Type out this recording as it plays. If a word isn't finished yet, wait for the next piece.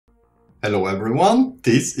Hello everyone,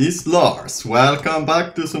 this is Lars. Welcome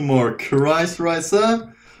back to some more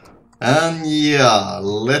Kreisreise. And yeah,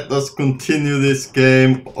 let us continue this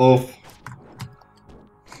game of...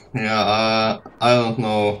 I don't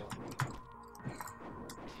know.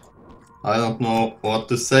 I don't know what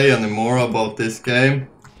to say anymore about this game.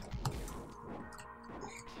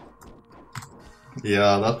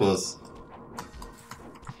 Yeah, that was...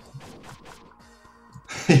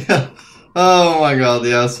 yeah. Oh my god,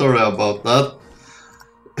 yeah, sorry about that.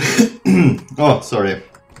 Oh, sorry.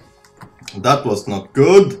 That was not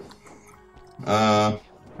good.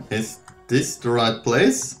 Is this the right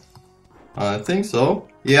place? I think so.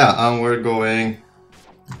 Yeah, and we're going...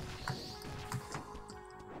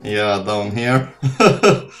 yeah, down here.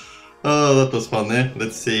 Oh, that was funny.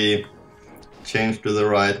 Let's see. Change to the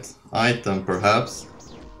right item, perhaps.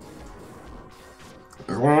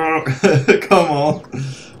 Come on.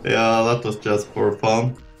 Yeah, that was just for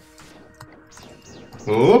fun.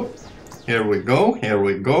 Oh, here we go, here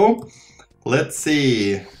we go. Let's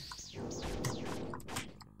see.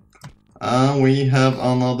 And we have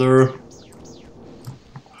another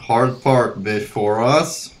hard part before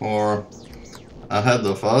us, or ahead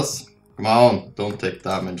of us. Come on, don't take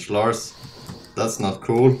damage, Lars. That's not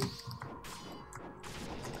cool.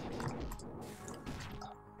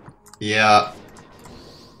 Yeah.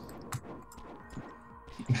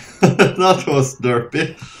 That was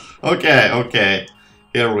derpy. Okay, okay.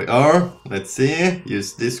 Here we are. Let's see.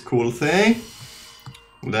 Use this cool thing.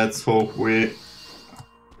 Let's hope we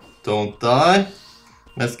don't die.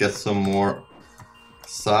 Let's get some more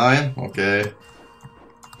Sein. Okay.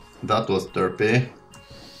 That was derpy.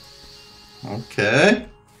 Okay.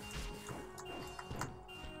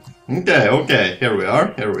 Okay, okay. Here we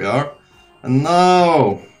are. Here we are. And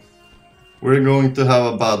now we're going to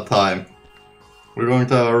have a bad time. We're going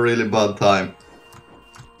to have a really bad time.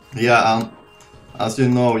 Yeah, and as you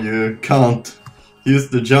know, you can't use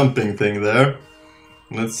the jumping thing there.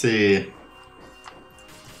 Let's see.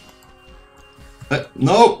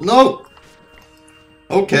 No, no!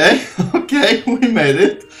 Okay, okay, we made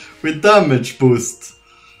it. With damage boost.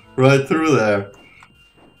 Right through there.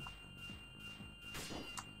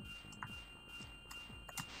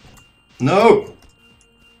 No!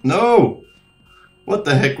 No! What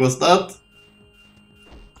the heck was that?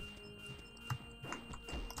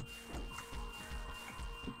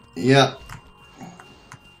 Yeah.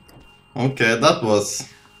 Okay, that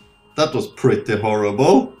was pretty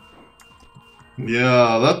horrible.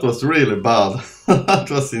 Yeah, that was really bad.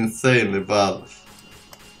 That was insanely bad.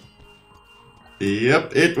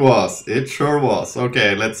 Yep, it was. It sure was.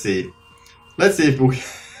 Okay, let's see. Let's see if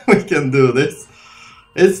we can do this.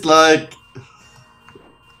 It's like...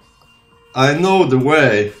 I know the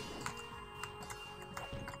way.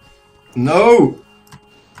 No!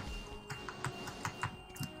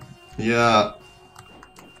 Yeah.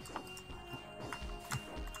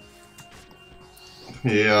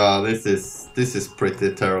 Yeah, this is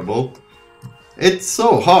pretty terrible. It's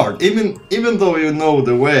so hard. Even though you know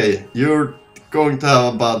the way, you're going to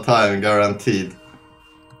have a bad time, guaranteed.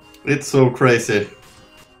 It's so crazy.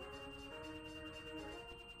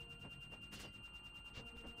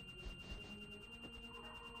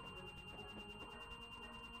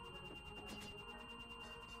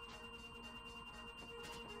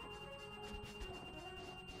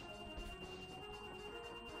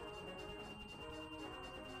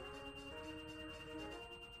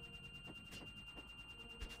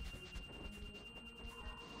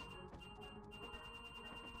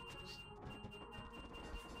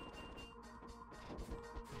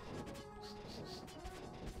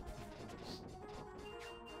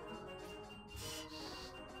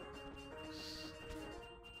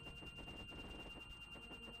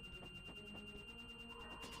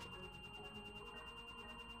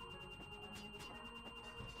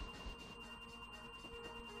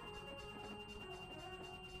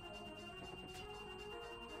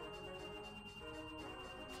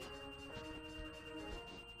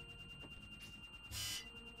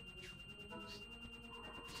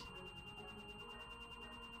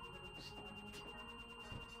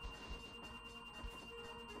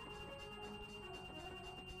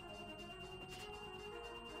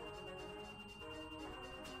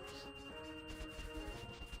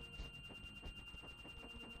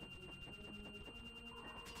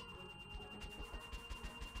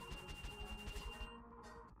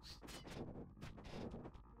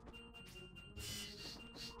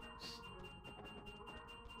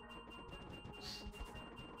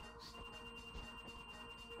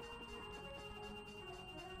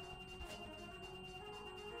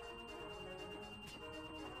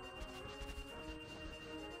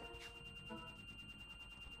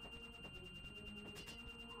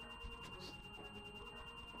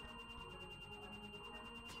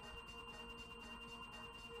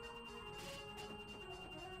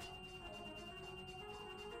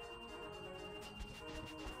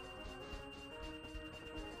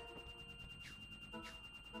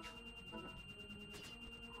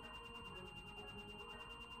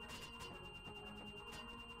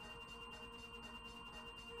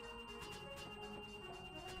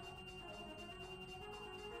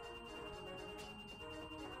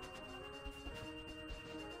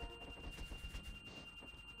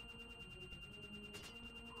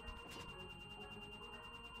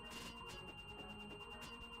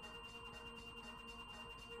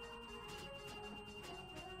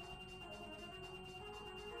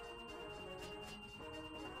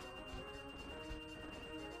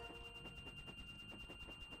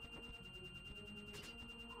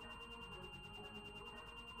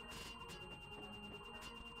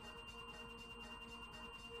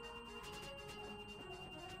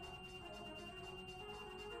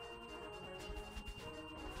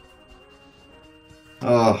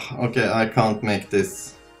 Oh, okay, I can't make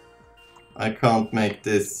this. I can't make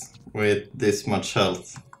this with this much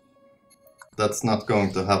health. That's not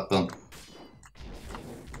going to happen.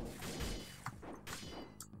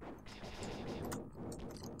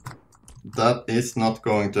 That is not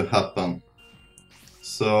going to happen.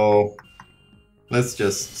 So let's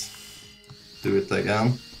just do it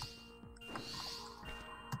again.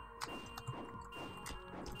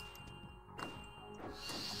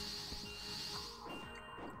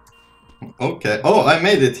 Okay. Oh, I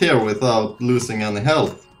made it here without losing any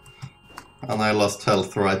health. And I lost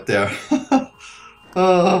health right there.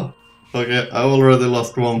 Okay, I already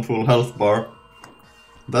lost one full health bar.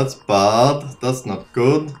 That's bad. That's not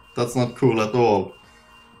good. That's not cool at all.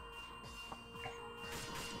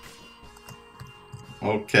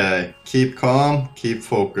 Okay, keep calm, keep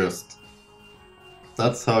focused.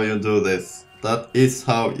 That's how you do this. That is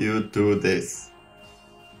how you do this.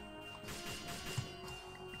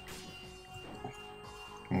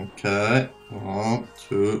 Okay, 1,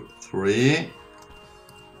 2, 3.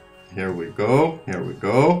 Here we go, here we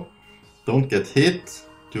go. Don't get hit.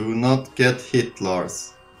 Do not get hit,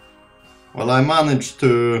 Lars. Well, I managed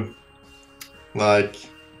to, like,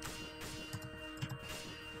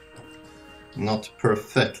 not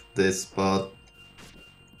perfect this, but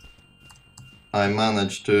I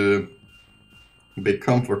managed to be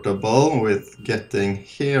comfortable with getting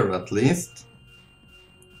here at least.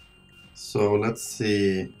 So let's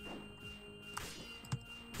see.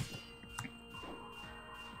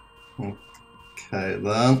 Okay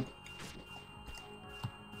then.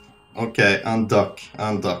 Okay, and duck,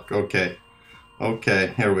 okay.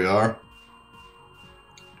 Okay, here we are.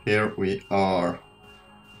 Here we are.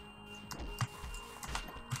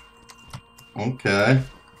 Okay.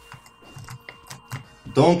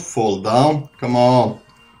 Don't fall down, come on.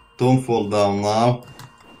 Don't fall down now.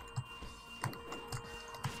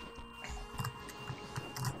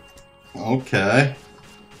 Okay.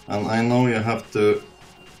 And I know you have to...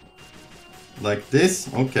 like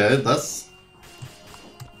this. Okay,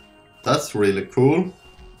 that's really cool.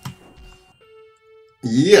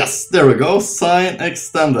 Yes, there we go. Sign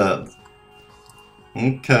extended.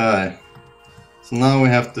 Okay. So now we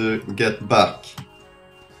have to get back.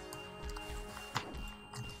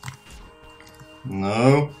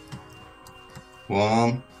 No.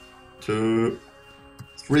 1, 2,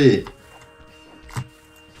 3.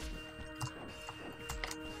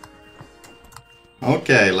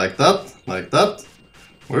 Okay, like that, like that.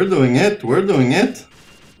 We're doing it, we're doing it.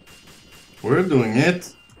 We're doing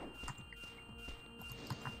it.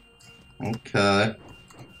 Okay.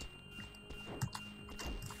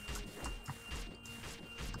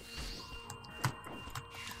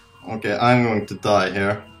 Okay, I'm going to die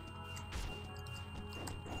here.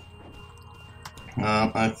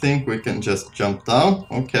 I think we can just jump down.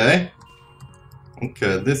 Okay.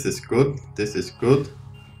 Okay, this is good. This is good.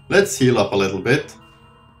 Let's heal up a little bit.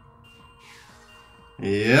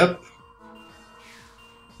 Yep.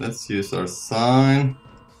 Let's use our sign.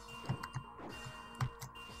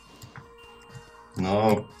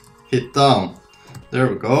 No. Hit down. There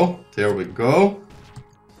we go. There we go.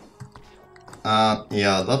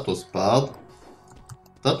 Yeah, that was bad.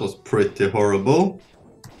 That was pretty horrible.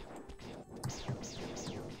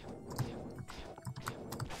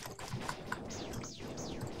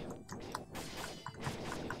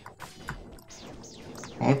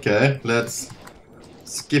 Okay, let's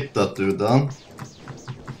skip that dude then.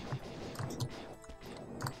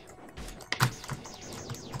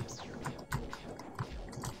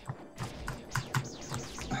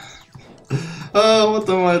 Oh, what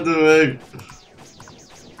am I doing?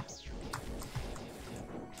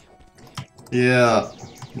 Yeah,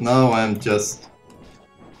 now I'm just...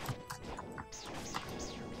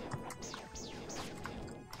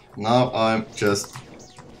 now I'm just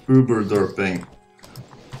uber derping.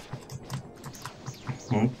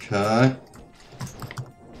 Okay.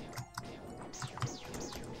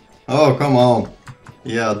 Oh, come on.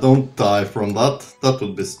 Yeah, don't die from that. That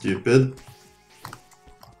would be stupid.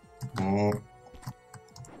 Oh.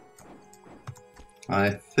 I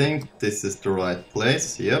think this is the right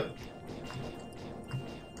place. Yep.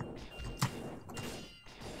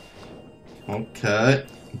 Okay.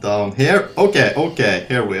 Down here. Okay, okay.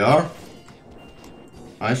 Here we are.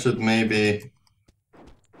 I should maybe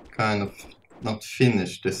kind of not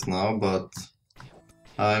finish this now, but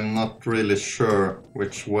I'm not really sure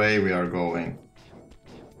which way we are going.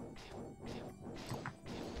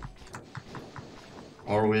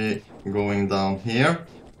 Are we going down here?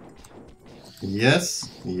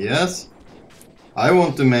 Yes, yes. I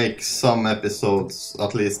want to make some episodes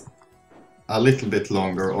at least a little bit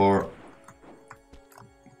longer, or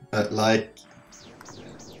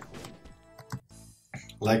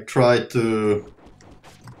like try to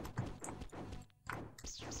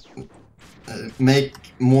make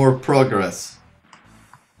more progress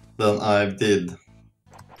than I did.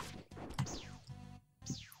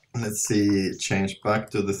 Let's see, change back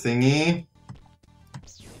to the thingy.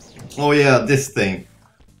 Oh yeah, this thing.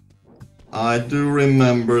 I do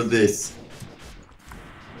remember this.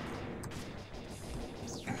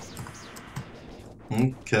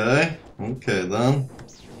 Okay, okay then.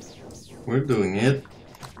 We're doing it.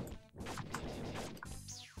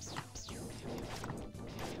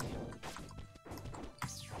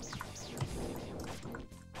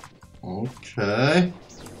 Okay.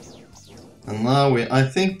 And now I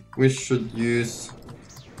think we should use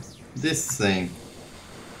this thing.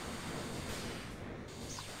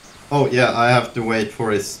 Oh yeah, I have to wait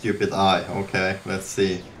for his stupid eye. Okay, let's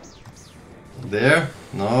see. There?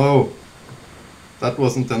 No. That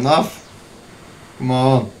wasn't enough. Come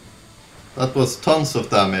on. That was tons of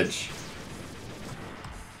damage.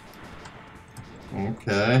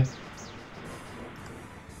 Okay.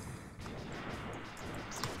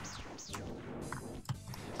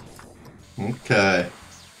 Okay.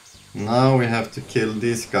 Now we have to kill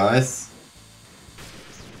these guys.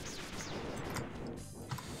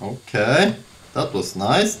 Okay. That was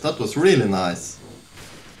nice. That was really nice.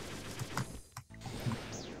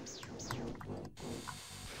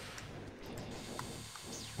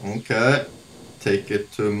 Okay. Take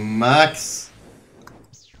it to max.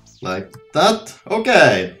 Like that.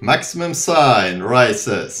 Okay. Maximum sign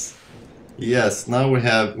rises. Yes, now we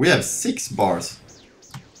have 6 bars.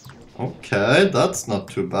 Okay, that's not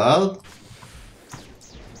too bad.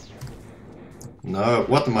 No,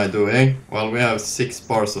 what am I doing? Well, we have 6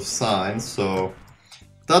 bars of sign, so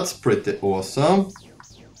that's pretty awesome.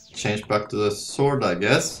 Change back to the sword, I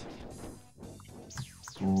guess.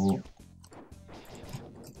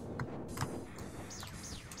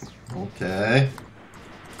 Okay.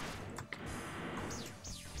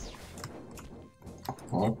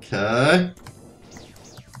 Okay.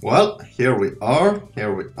 Well, here we are.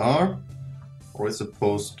 Here we are. We're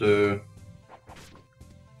supposed to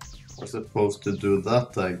do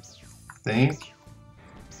that, I think.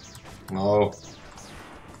 No.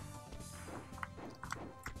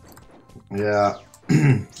 Yeah.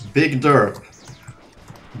 Big derp.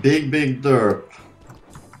 Big derp.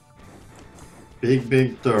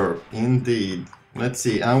 Big derp, indeed. Let's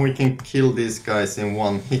see, and we can kill these guys in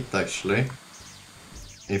one hit, actually.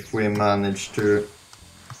 If we manage to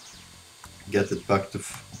get it back to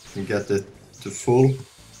full.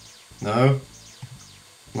 No?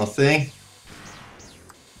 Nothing?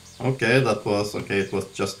 Okay, it was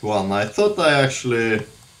just one. I thought I actually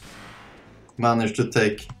managed to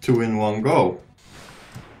take 2 in one go.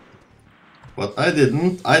 But I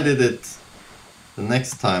didn't. I did it the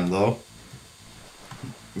next time, though.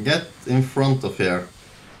 Get in front of here.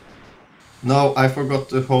 No, I forgot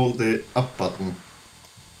to hold the up button.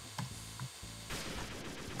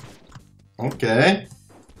 Okay.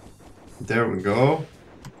 There we go.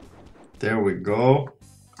 There we go.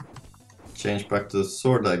 Change back to the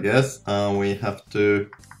sword, I guess. And we have to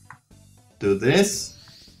do this.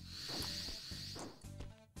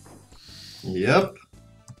 Yep.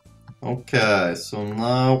 Okay, so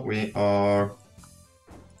now we are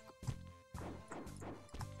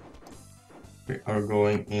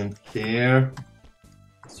going in here.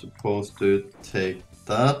 Supposed to take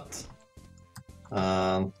that.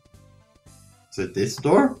 Is it this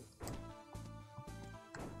door?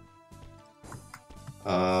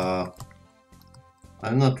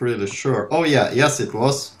 I'm not really sure. Oh yeah, yes it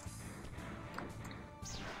was.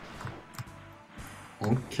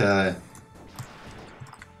 Okay.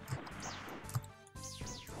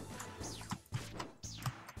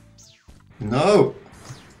 No.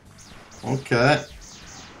 Okay.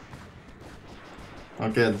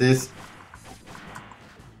 Okay, this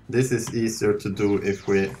is easier to do if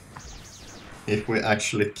we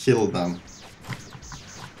actually kill them.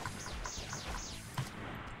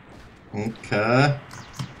 Okay.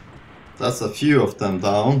 That's a few of them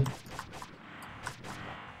down.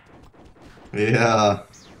 Yeah.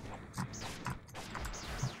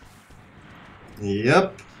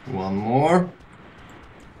 Yep. One more.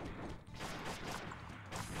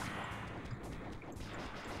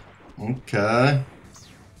 Okay.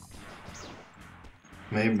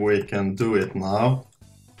 Maybe we can do it now.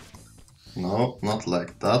 No, not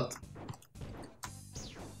like that.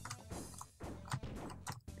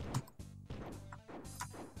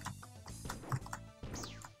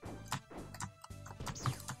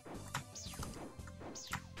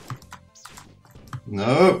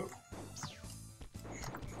 No.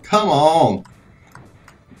 Come on!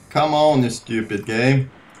 Come on, you stupid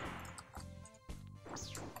game.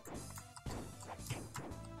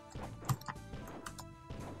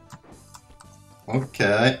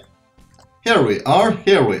 Okay. Here we are,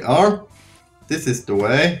 here we are. This is the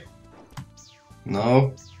way.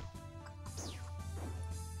 No.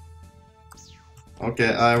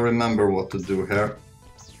 Okay, I remember what to do here.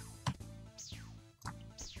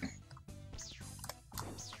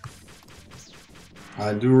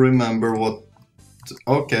 I do remember what...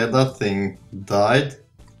 Okay, that thing died.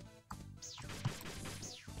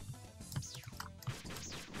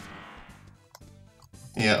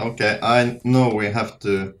 Yeah, okay, I know we have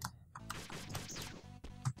to...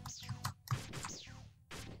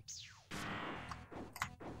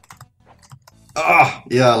 Ah!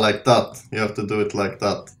 Yeah, like that. You have to do it like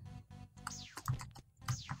that.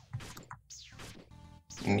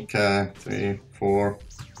 Okay, 3, 4...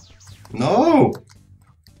 No!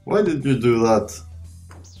 Why did you do that?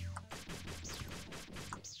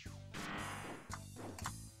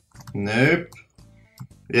 Nope.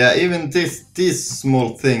 Yeah, even these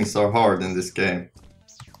small things are hard in this game.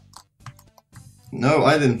 No,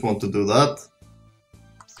 I didn't want to do that.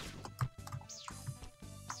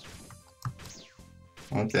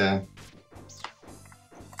 Okay.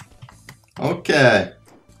 Okay.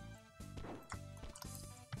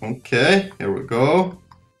 Okay, here we go.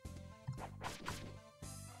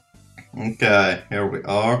 Okay, here we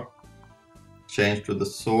are. Change to the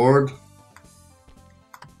sword.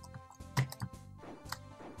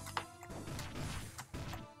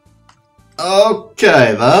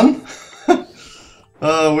 Okay then.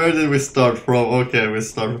 Where did we start from? Okay, we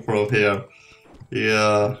started from here.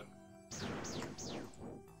 Yeah.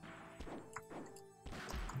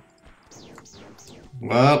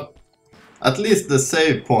 Well, at least the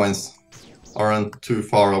save points aren't too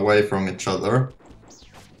far away from each other.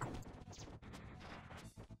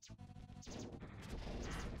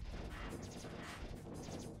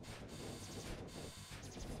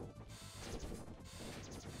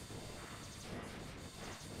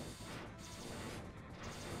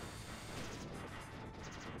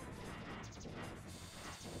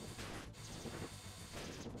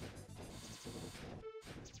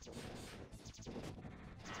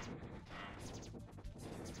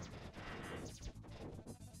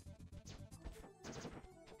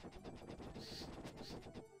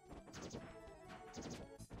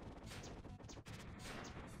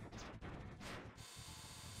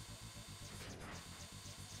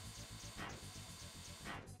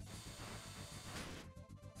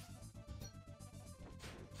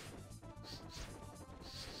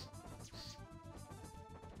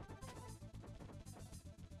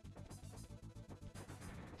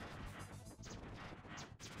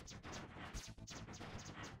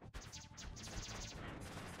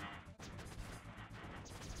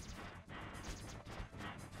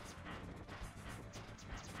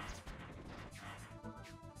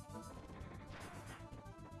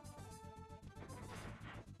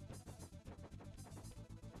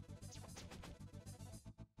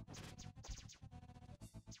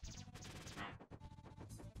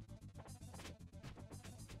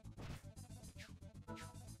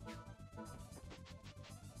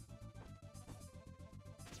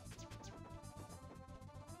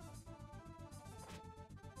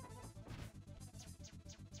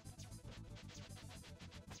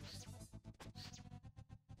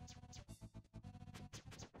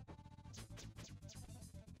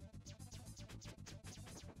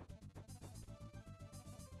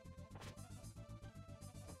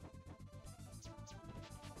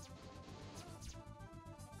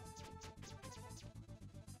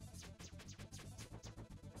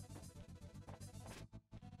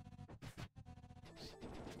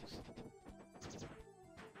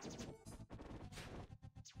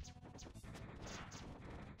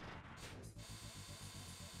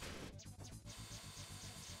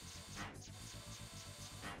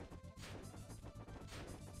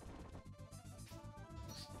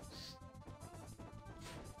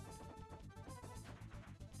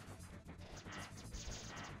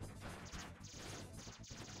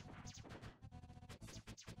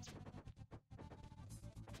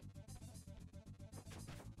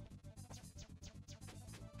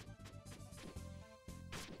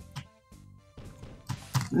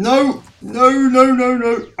 No! No, no, no,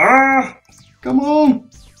 no! Ah! Come on!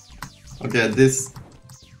 Okay,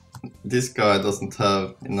 this guy doesn't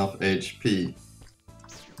have enough HP.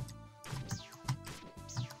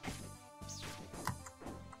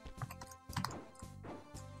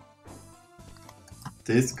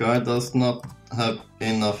 This guy does not have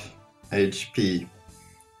enough HP.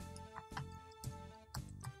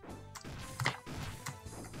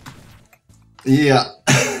 Yeah.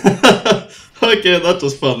 Okay, that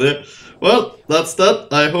was funny. Well, that's that.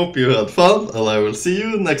 I hope you had fun, and I will see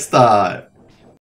you next time.